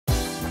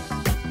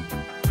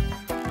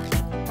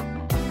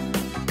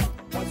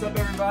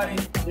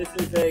everybody. This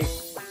is a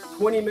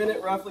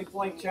 20-minute roughly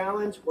plank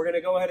challenge. We're going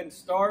to go ahead and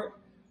start.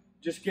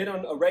 Just get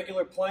on a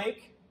regular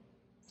plank.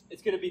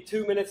 It's going to be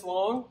 2 minutes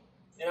long,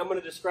 and I'm going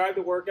to describe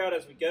the workout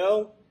as we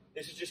go.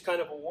 This is just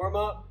kind of a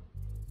warm-up.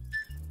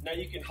 Now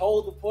you can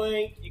hold the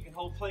plank, you can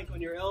hold plank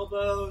on your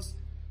elbows,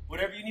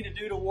 whatever you need to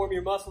do to warm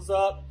your muscles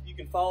up. You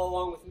can follow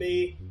along with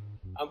me.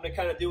 I'm going to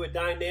kind of do a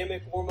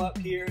dynamic warm-up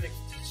here to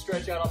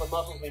stretch out all the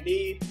muscles we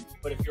need.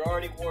 But if you're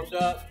already warmed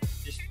up,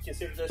 just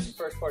consider this the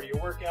first part of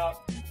your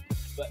workout.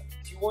 But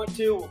if you want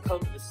to, we'll come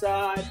to the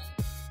side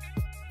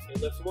and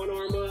lift one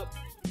arm up.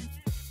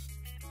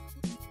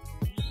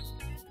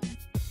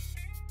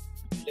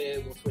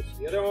 And we'll switch to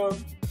the other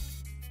arm.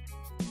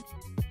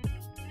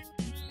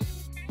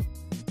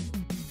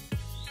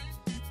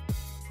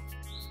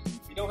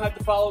 You don't have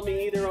to follow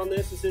me either on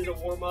this. This is a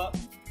warm-up.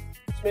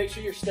 Just make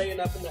sure you're staying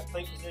up in that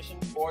plank position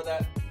or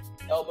that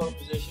elbow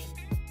position.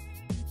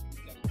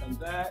 Gotta come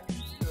back,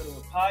 go to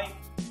a pike.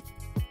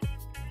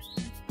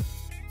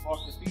 Walk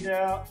the feet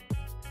out.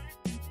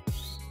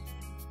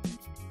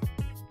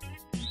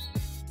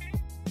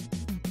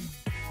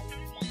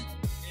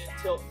 And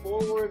tilt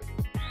forward.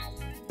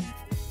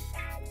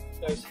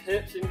 Those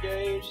hips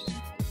engaged.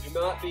 Do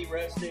not be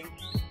resting.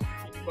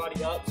 Keep your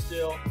body up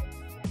still.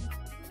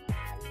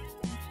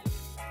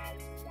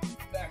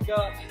 Back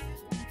up.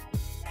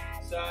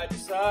 Side to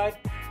side.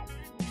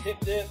 Hip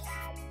dips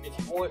if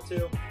you want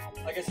to.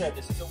 Like I said,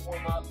 this is a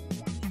warm-up.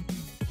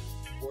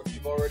 Or if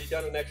you've already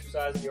done an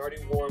exercise and you're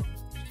already warm,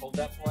 just hold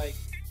that plank.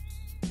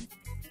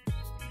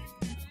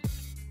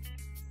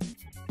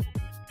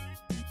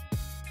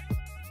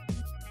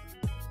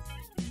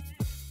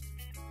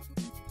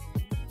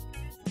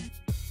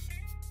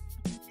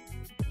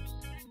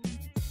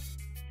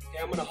 Okay,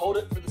 I'm going to hold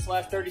it for this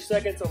last 30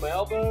 seconds on my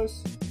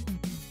elbows.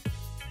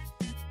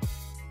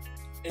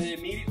 And then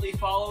immediately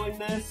following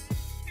this,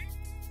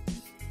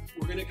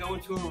 we're going to go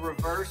into a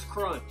reverse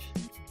crunch.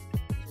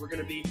 So we're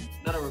going to be,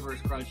 not a reverse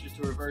crunch, just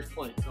a reverse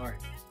plank, sorry.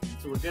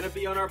 So we're going to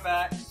be on our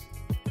backs.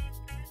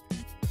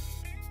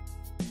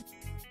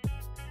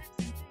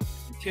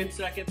 In 10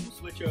 seconds, we'll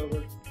switch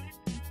over.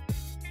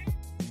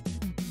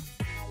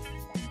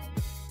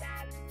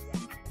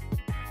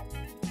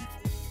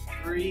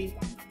 Three,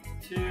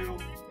 two,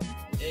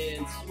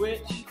 and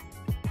switch.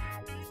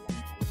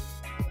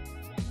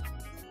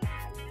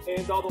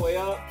 Hands all the way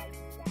up.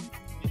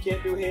 You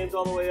can't do hands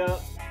all the way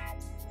up.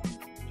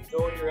 You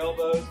go on your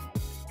elbows.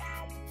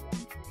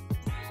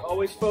 Just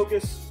always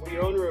focus when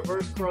you're on a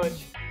reverse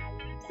crunch.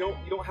 You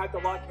don't have to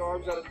lock your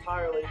arms out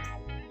entirely.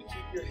 You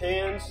keep your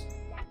hands.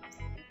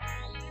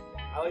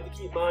 I like to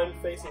keep mine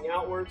facing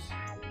outwards,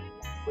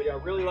 but I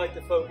really like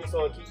to focus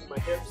on keeping my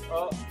hips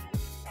up.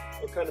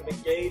 Or kind of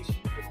engage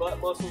your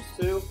butt muscles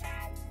too.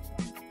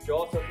 You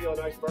also feel a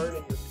nice burn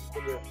in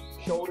your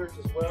shoulders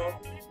as well.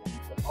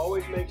 But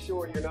always make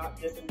sure you're not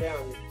dipping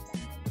down,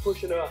 you're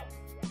pushing up.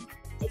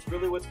 That's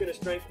really what's going to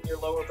strengthen your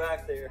lower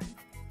back there,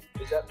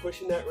 is that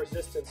pushing that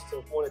resistance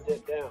to want to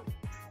dip down.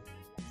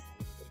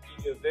 It'll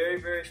give you a very,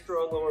 very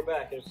strong lower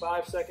back. In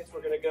 5 seconds,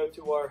 we're going to go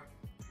to our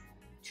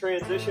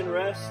transition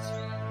rest.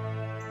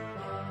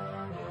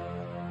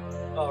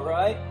 All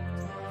right.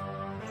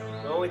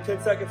 Only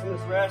 10 seconds in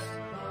this rest.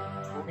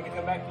 We're going to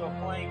come back to a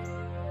plank.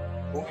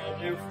 We're going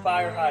to do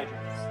fire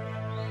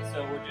hydrants.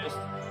 So we're just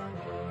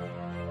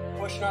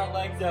pushing our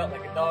legs out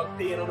like a dog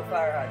peeing on a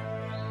fire hydrant.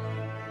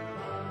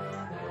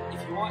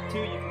 If you want to,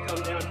 you can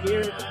come down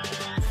here.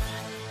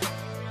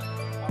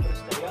 I'm going to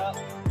stay up.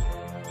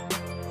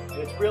 And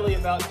it's really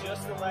about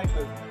just the leg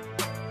movement.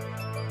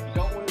 You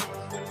don't want to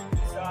switch to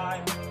the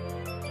side.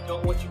 You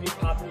don't want you to be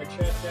popping your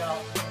chest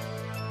out.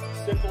 You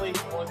simply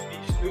want to be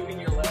just moving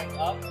your leg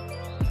up.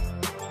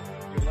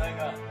 Your leg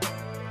up.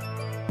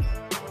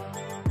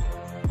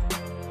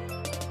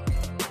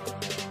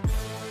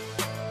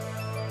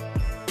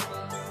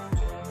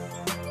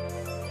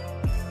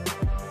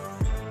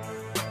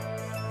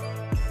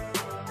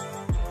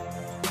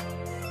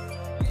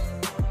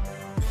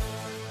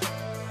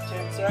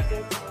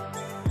 Seconds.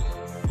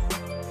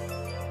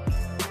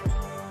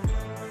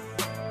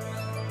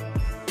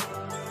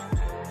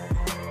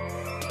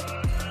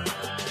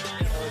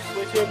 And we're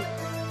switching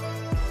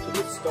to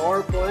the star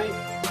plank,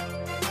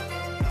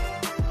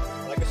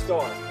 like a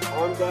star.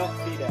 Arms up,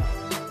 feet out.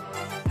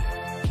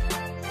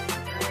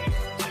 3,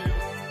 2,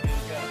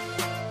 and go.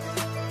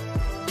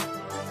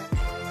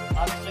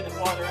 Obviously, the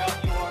farther out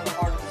you are, the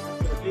harder this is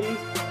going to be.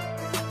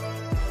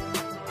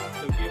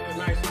 So give it a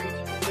nice reach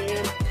if you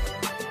can.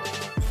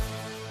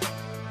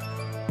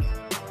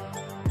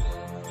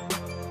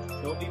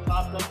 Don't be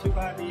popped up too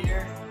high in the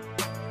air.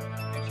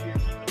 Make sure you're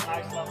keeping a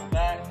nice level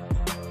back.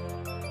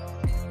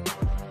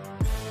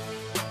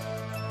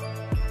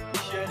 You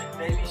should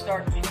maybe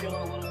start to be feeling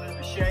a little bit of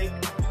a shake.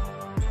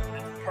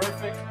 That's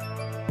perfect.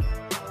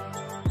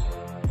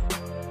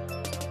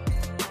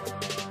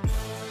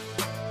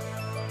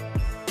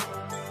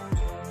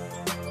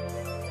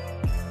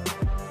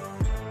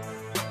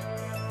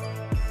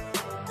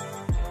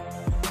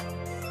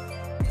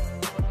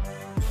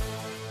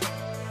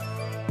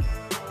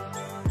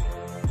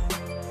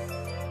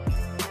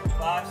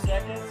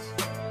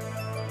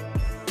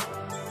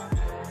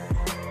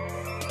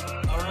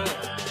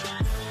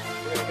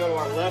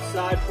 left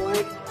side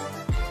plank.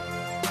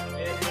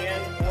 Again,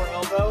 hand or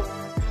elbow.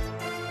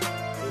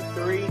 In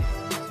 3,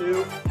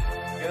 2,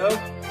 go.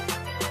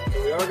 So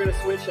we are going to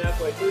switch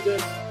halfway through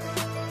this,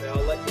 and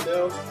I'll let you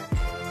know.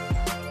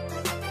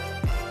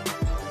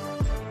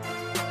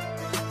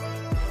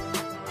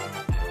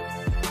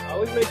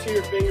 Always make sure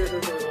your fingers are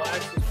as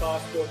relaxed as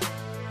possible.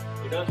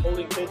 You're not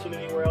holding tension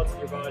anywhere else in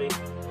your body.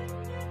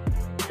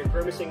 You're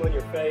grimacing on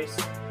your face.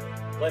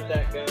 Let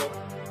that go.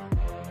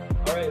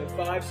 All right, in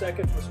 5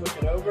 seconds, we're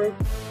switching over.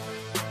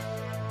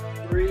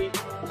 3,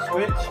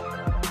 switch.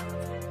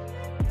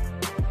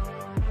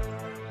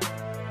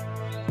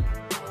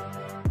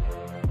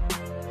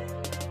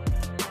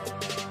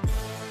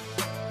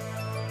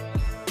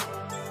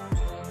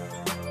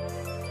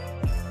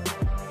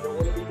 You don't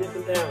want to be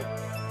dipping down.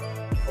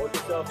 Hold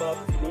yourself up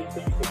if you need to.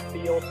 You can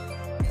feel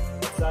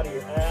that side of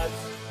your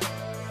abs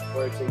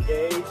where it's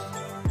engaged.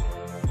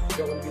 You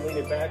don't want to be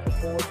leaning back and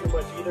forth too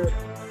much either.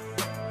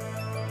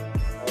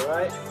 All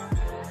right.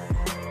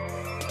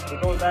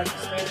 We're going back to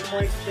standard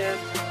planks again,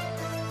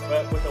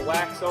 but with a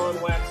wax on,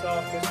 wax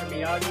off, Mr.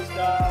 Miyagi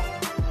style.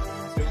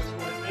 So what you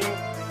want to do?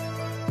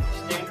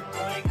 Standard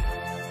plank,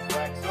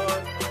 wax on,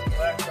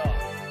 wax off.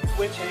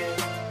 Switch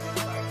hands,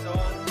 wax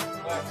on,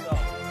 wax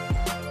off.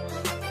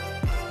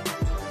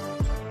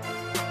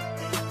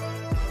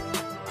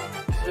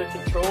 This is a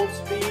controlled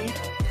speed.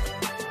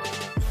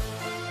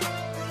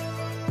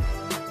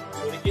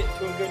 You want to get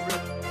into a good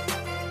rhythm.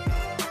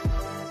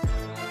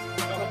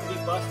 You don't have to be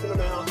busting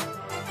them out.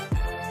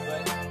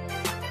 But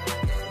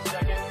the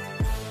second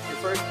your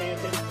first hand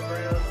hits the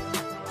ground,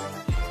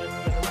 you lift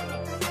the other one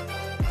up.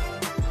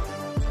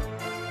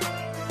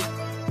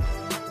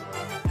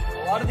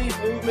 A lot of these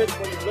movements,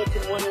 when you're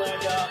lifting one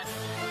leg up,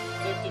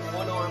 lifting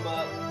one arm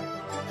up,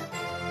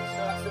 it's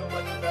not so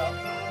much about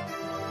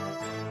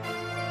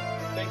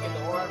making the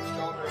arm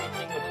stronger or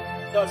anything,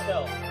 which does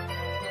help,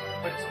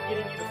 but it's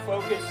getting you to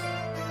focus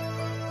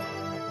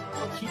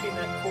on keeping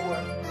that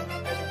core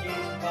as engaged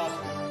as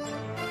possible.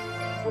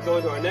 We're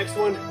going to our next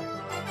one,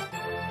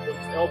 with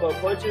elbow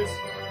punches.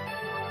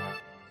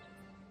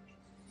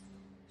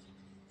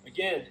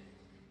 Again,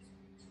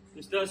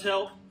 this does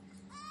help.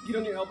 Get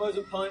on your elbows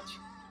and punch.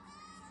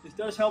 This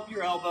does help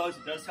your elbows,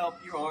 it does help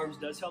your arms,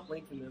 it does help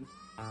lengthen them.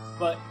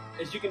 But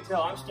as you can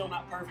tell, I'm still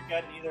not perfect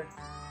at it either.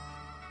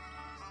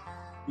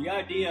 The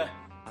idea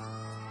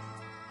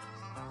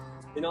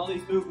in all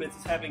these movements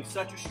is having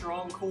such a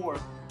strong core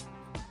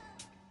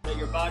that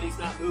your body's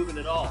not moving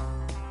at all.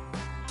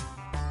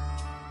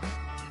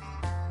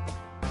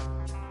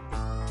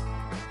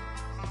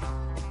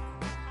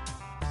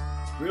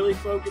 Really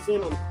focus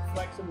in on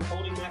flexing and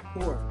holding that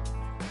core.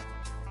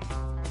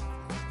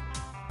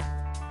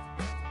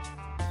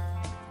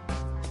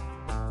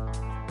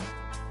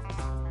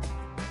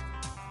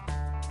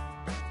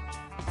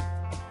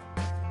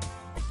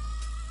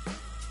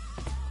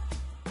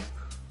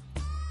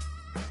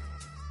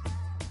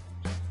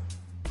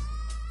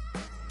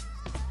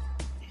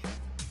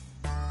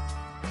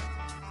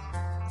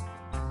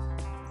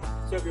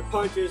 So if your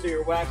punches or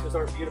your waxes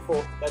aren't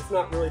beautiful, that's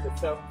not really the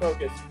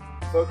focus.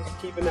 Focus is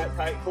keeping that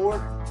tight core.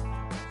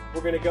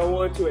 We're going to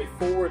go on to a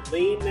forward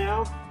lean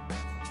now.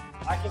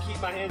 I can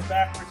keep my hands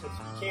backwards. If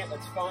you can't,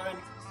 that's fine.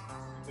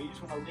 But you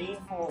just want to lean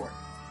forward.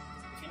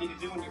 If you need to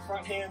do in your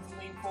front hands and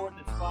lean forward,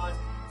 that's fine.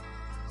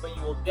 But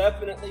you will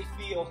definitely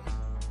feel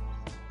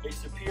a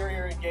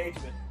superior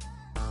engagement.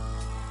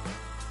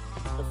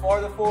 The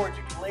farther forward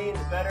you can lean,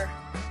 the better.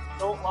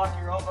 Don't lock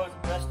your elbows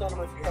and rest on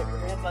them if you have your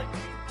hands like me.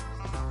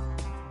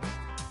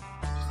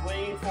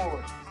 Lean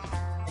forward.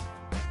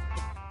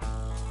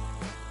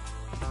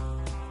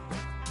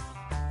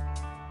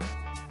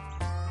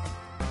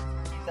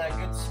 Keep that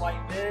good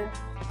slight bend.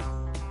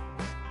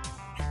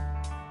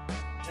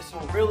 This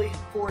will really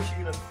force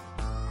you to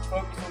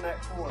focus on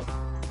that core.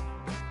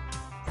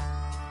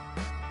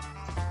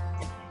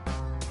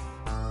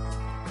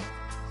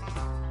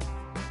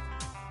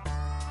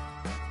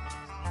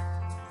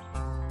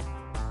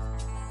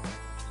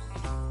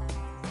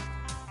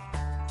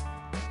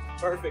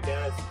 Perfect,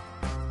 guys.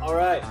 All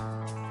right,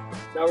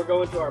 now we're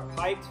going to our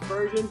piked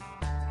version.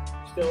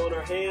 Still on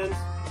our hands,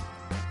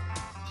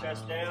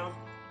 chest down,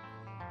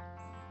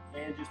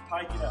 and just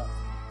pike it up.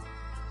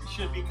 It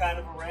should be kind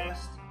of a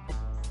rest.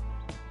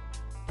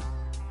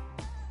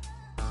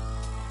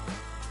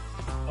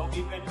 Don't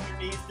be bending your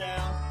knees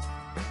down.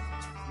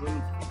 When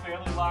you're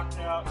fairly locked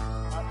out,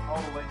 not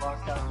all the way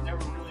locked out, you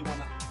never really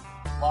want to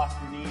lock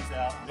your knees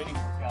out in any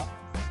workout.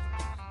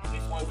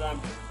 These ones I'm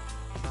doing.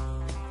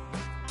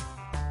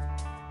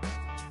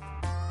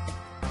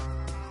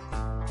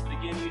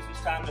 Again, use this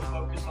time to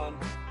focus on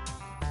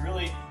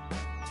really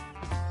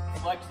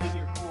flexing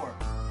your core.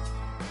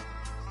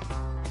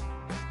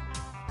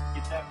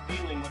 Get that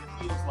feeling, what it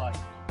feels like.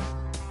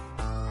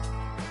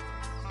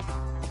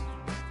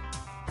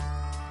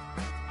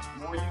 The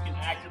more you can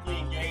actively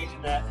engage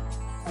in that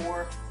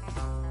core,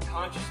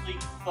 consciously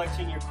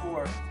flexing your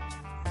core,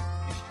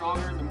 you're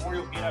stronger and the more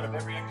you'll get out of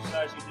every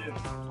exercise you do.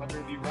 Whether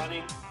it be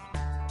running,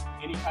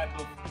 any type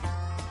of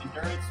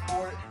endurance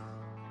sport,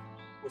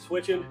 We're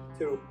switching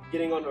to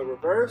getting on a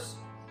reverse.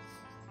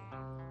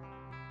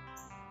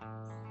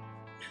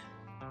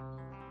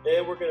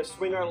 And we're going to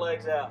swing our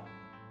legs out.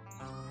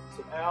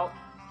 So out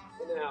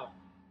and out.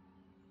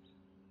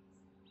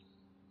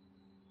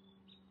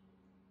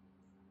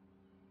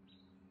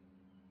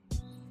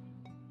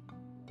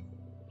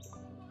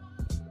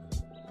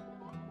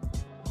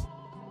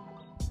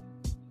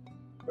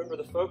 Remember,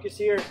 the focus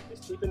here is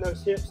keeping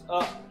those hips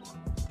up,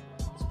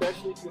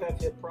 especially if you have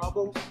hip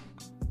problems.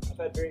 I've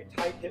had very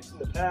tight hips in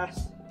the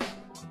past.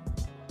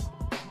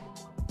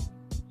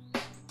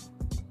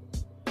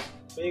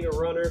 Being a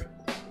runner,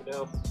 you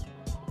know,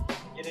 I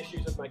get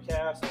issues with my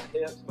calves, my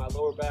hips, my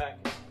lower back.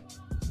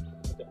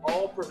 But they're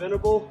all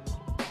preventable.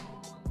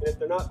 And if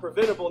they're not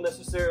preventable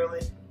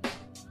necessarily,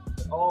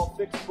 they're all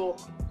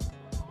fixable.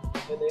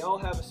 And they all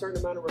have a certain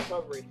amount of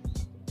recovery.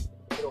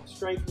 It'll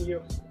strengthen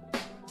you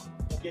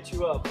and get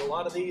you up. And a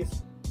lot of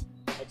these,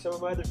 like some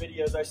of my other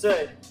videos, I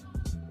say,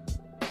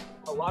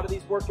 a lot of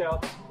these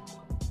workouts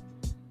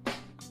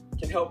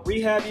can help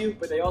rehab you,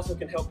 but they also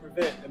can help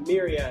prevent a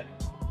myriad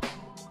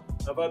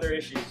of other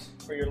issues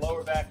for your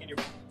lower back and your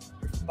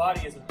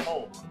body as a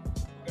whole.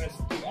 We're going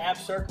to do ab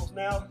circles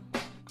now,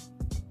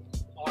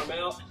 arm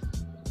out,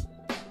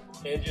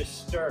 and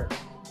just stir.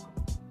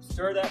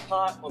 Stir that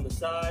pot on the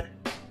side.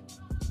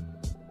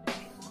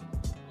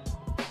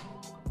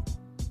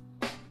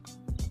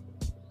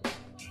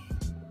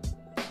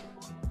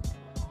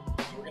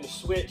 We're going to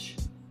switch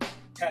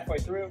halfway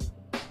through.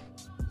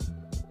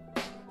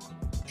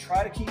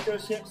 Try to keep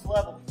those hips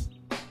level,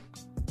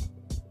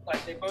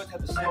 like they both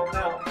have the same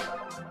amount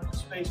of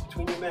space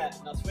between your mat.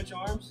 Now switch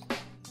arms.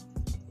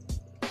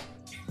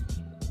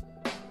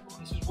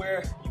 This is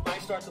where you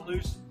might start to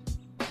lose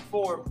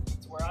form.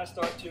 It's where I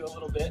start to a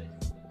little bit.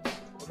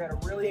 I've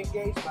got to really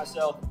engage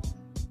myself.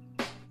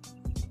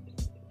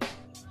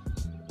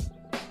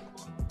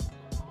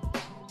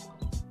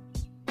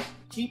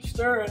 Keep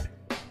stirring.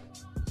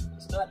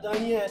 It's not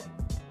done yet.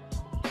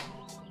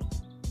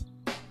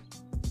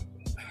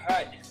 All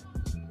right.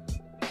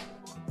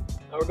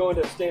 Now we're going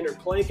to standard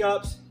plank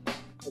ups,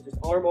 which is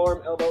arm,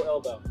 arm, elbow,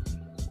 elbow.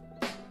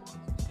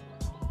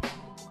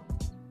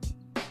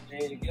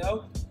 There you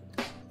go.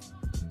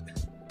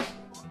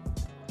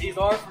 These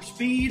are for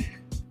speed.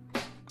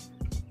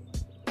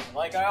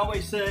 Like I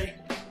always say,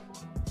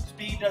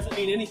 speed doesn't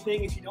mean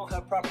anything if you don't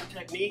have proper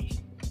technique,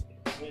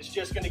 and it's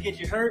just going to get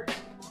you hurt.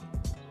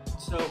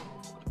 So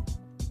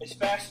as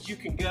fast as you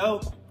can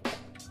go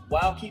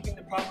while keeping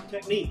the proper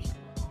technique.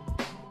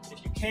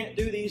 If you can't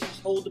do these,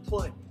 just hold the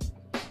plank.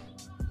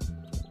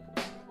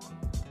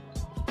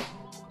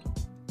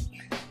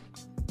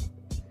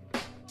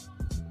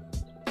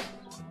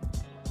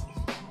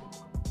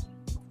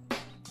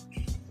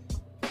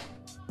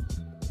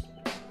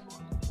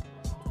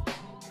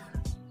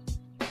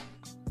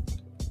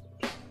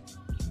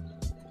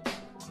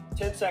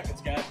 Ten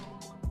seconds, guys.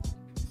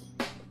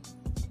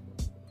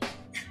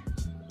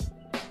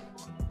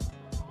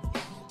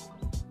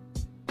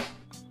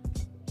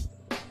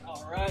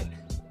 All right,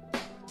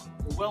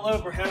 we're well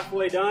over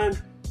halfway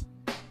done.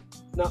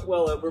 Not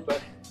well over,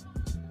 but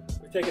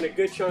we're taking a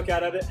good chunk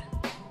out of it.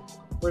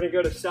 We're gonna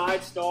go to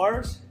side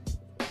stars.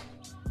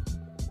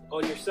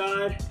 On your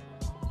side,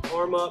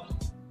 arm up,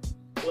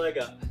 leg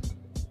up.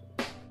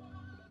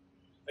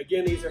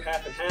 Again, these are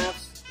half and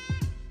halves.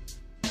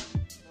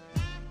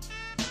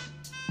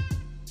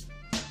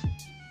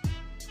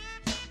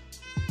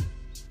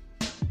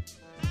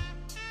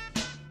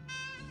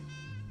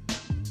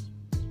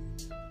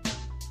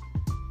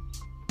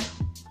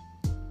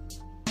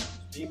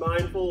 Be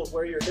mindful of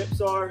where your hips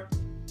are.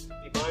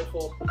 Be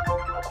mindful.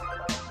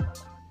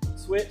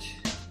 Switch.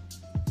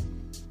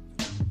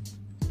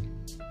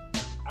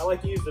 I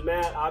like to use the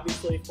mat,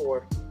 obviously,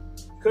 for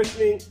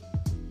cushioning,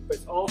 but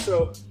it's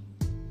also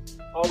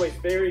always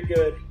very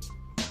good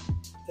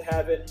to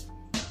have it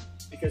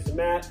because the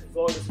mat, as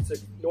long as it's a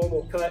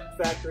normal cut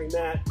factory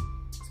mat,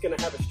 it's going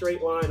to have a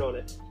straight line on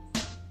it.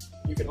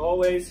 You can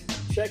always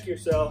check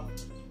yourself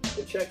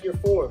and check your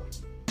form.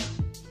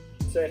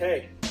 Say,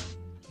 hey,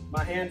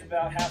 my hand's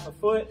about half a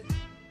foot,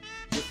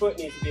 your foot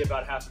needs to be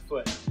about half a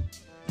foot.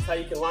 That's how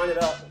you can line it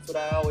up. That's what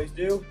I always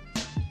do.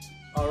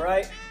 All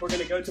right, we're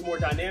gonna go to more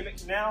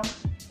dynamic now.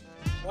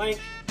 Plank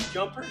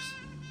jumpers.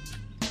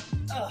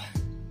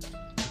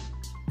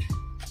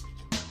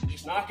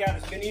 Just knock out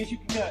as many as you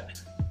can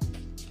get.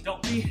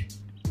 Don't be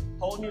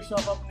holding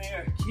yourself up in the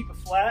air. Keep it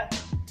flat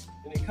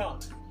and then come.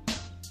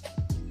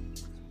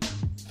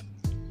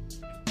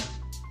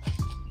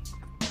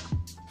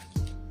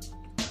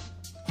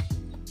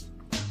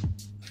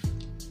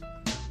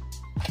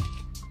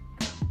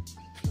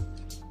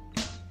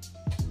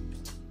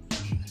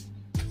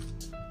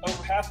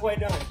 Over halfway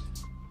done.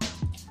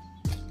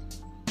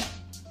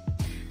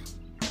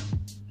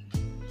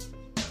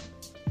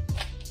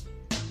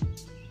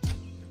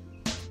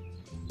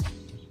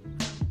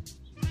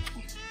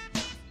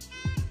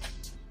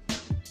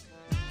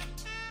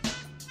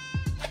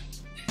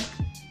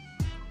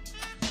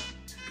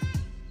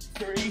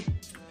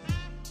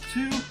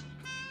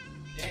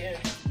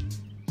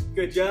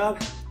 Good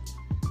job.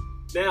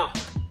 Now,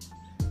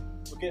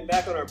 we're getting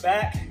back on our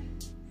back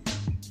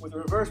with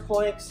reverse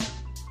planks.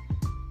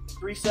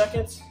 3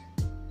 seconds.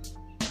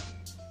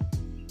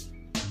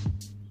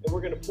 And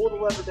we're going to pull the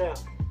lever down.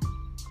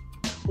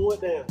 Pull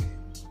it down.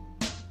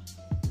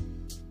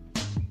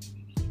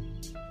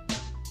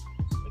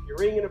 Like you're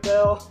ringing a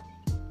bell,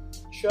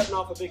 shutting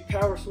off a big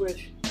power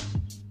switch,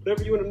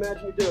 whatever you want to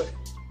imagine you're doing.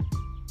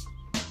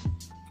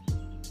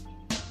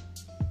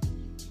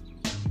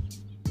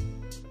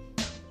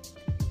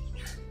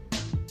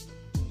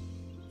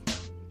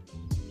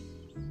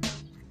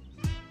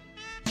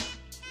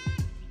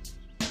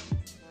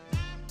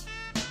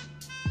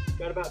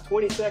 Got about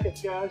 20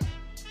 seconds, guys.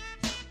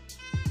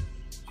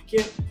 If you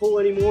can't pull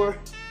anymore,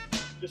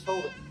 just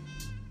hold it.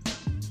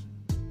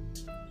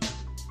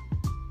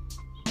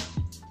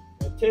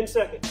 Got 10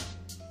 seconds.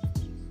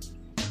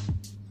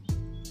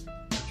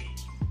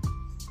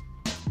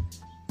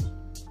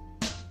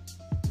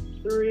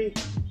 3,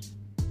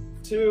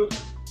 2,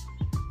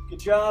 good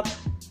job.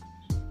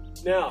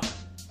 Now,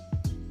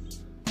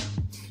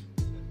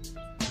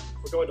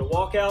 we're going to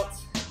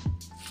walkouts.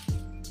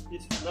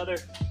 This is another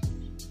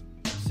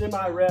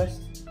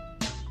semi-rest,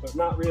 but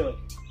not really.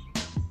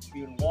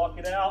 You can walk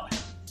it out,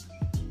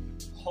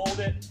 hold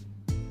it,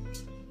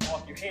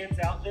 walk your hands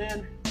out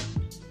then,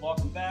 walk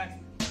them back,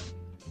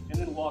 and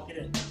then walk it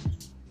in.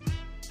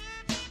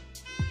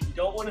 You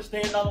don't want to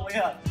stand all the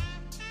way up.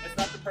 That's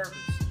not the purpose.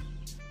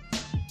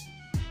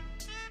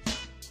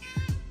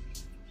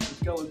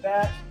 Just going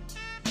back,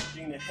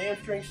 getting the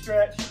hamstring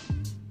stretch,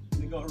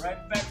 and then go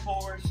right back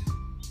forwards.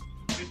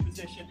 Good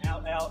position,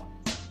 out, out,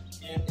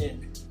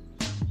 in.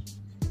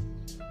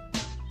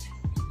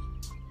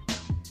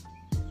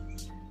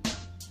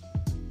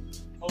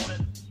 Hold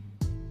it,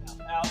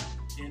 out,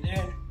 and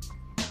in.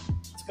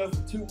 Let's go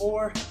for 2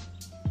 more,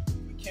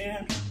 if we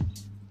can.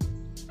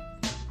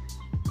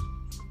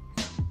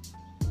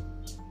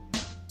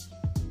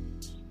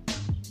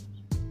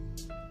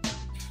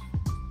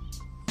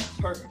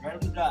 Perfect, right on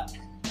the dot.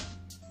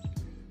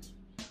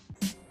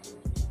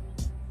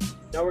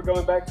 Now we're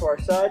going back to our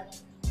side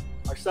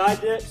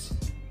dips.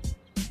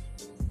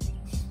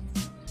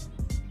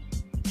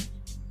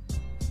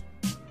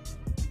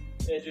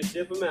 And just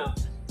dip them out.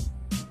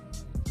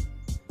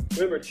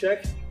 Remember,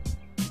 check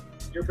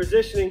your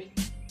positioning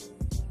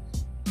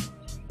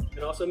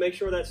and also make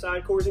sure that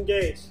side core is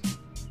engaged.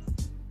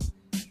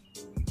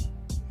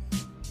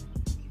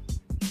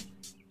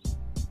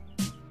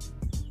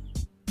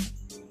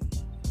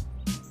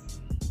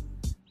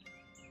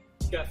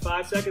 Got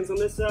 5 seconds on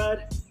this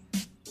side.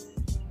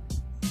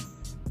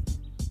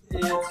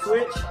 And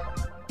switch.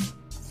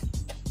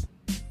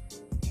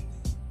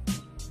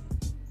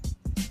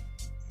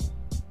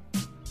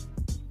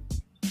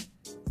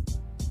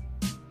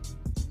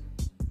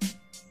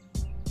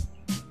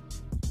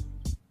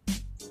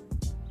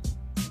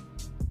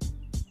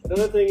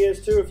 Another thing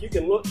is too, if you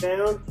can look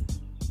down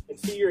and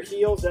see your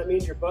heels, that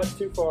means your butt's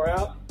too far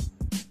out.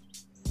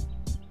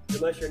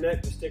 Unless your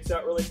neck just sticks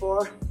out really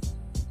far,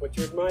 which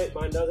yours might,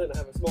 mine doesn't, I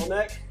have a small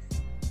neck.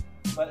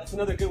 But that's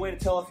another good way to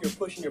tell if you're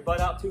pushing your butt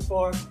out too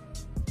far.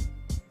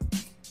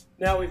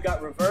 Now we've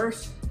got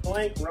reverse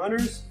plank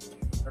runners,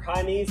 or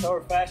high knees,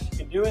 however fast you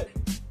can do it.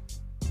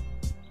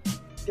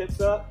 Hips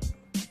up,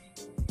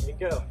 and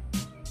go.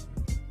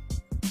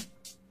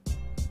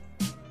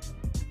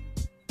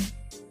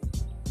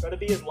 Try to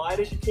be as light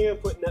as you can,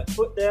 putting that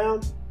foot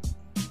down.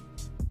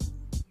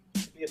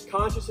 Be as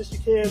conscious as you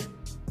can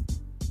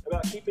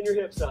about keeping your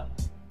hips up.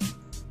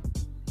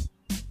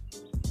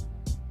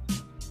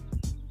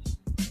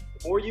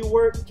 The more you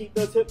work to keep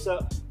those hips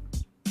up,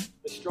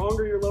 the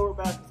stronger your lower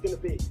back is going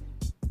to be.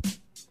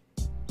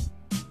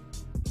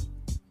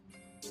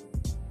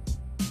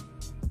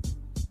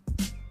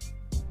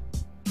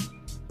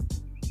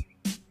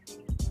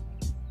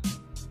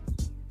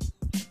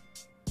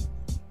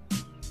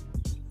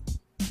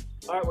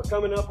 All right, we're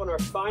coming up on our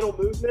final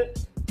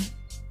movement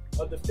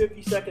of the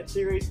 50-second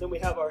series. Then we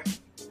have our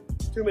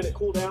 2-minute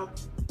cool down.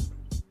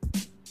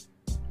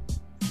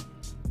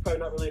 Probably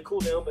not really a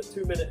cool down, but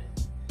 2-minute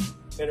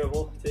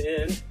interval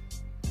to end.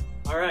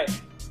 All right,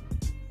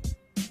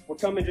 we're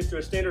coming just to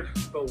a standard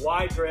but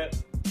wide grip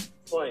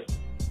plank.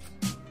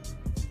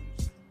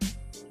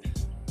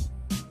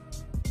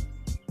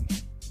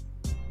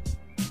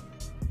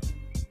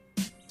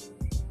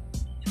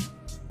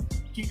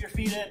 Keep your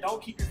feet in,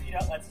 don't keep your feet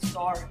out, that's a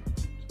star.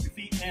 Your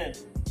feet in.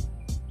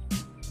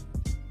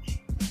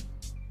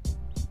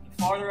 The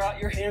farther out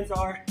your hands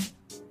are,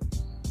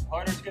 the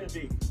harder it's going to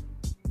be.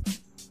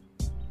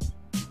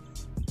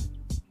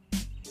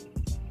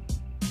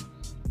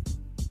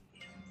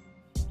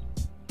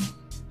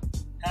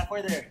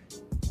 Halfway there.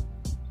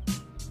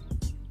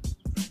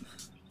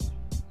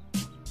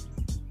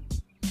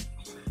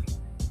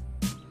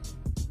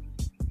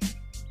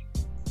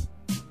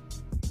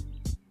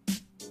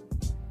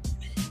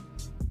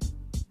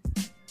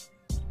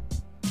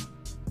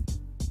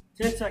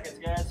 Ten seconds,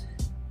 guys.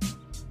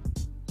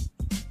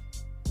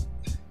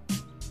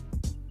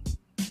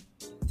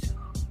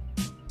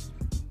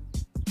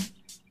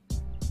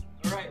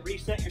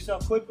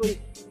 yourself quickly,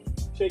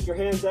 shake your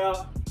hands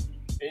out,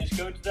 and just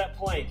go to that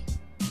plank.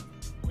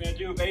 We're going to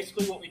do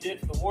basically what we did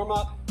for the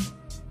warm-up.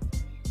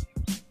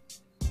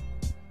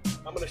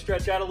 I'm going to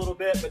stretch out a little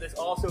bit, but this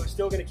also is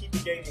still going to keep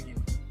engaging you.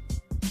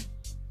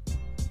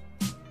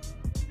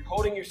 You're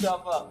holding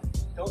yourself up.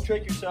 Don't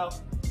trick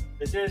yourself.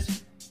 This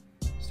is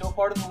still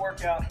part of the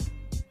workout,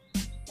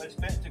 but it's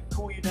meant to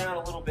cool you down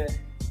a little bit.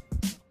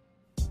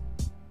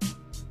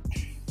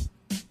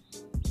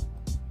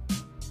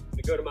 I'm going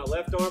to go to my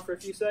left arm for a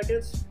few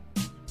seconds.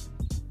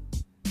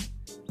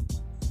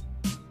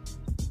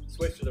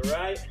 Switch to the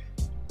right.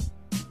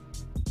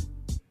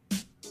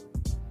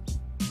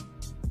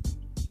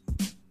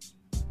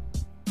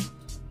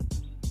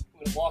 I'm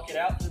going to walk it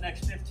out for the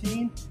next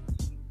 15.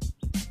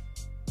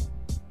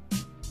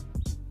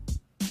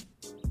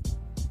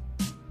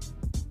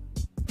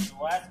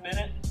 The last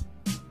minute,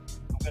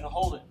 I'm going to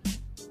hold it.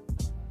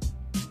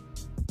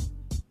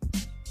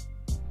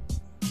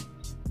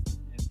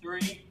 And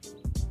 3,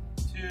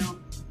 2,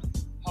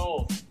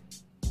 hold.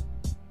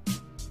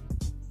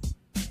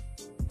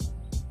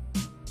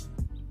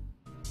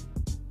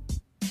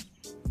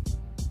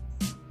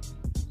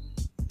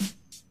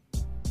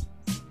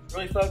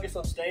 Really focus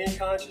on staying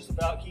conscious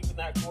about keeping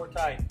that core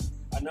tight.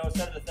 I know I've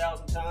said it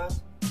 1,000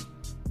 times,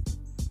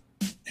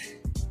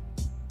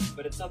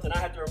 but it's something I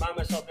have to remind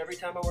myself every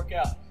time I work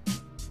out.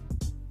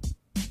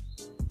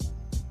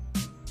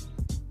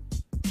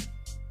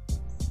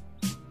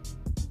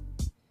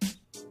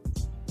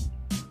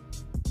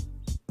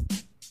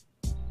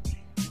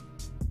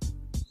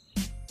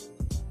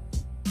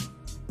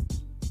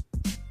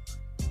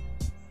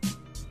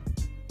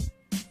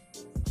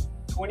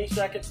 "20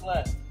 seconds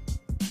left.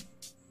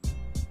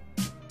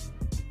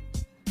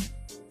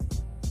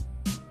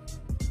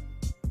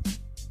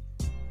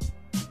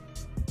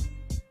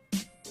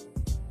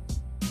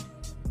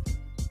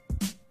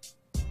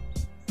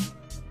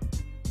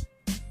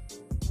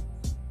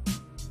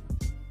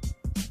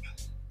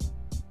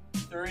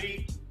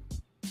 Three,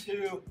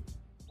 2,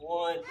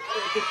 1.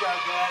 Good job,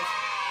 guys.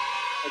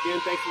 Again,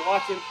 thanks for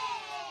watching.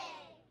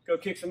 Go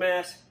kick some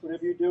ass,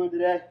 whatever you're doing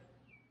today.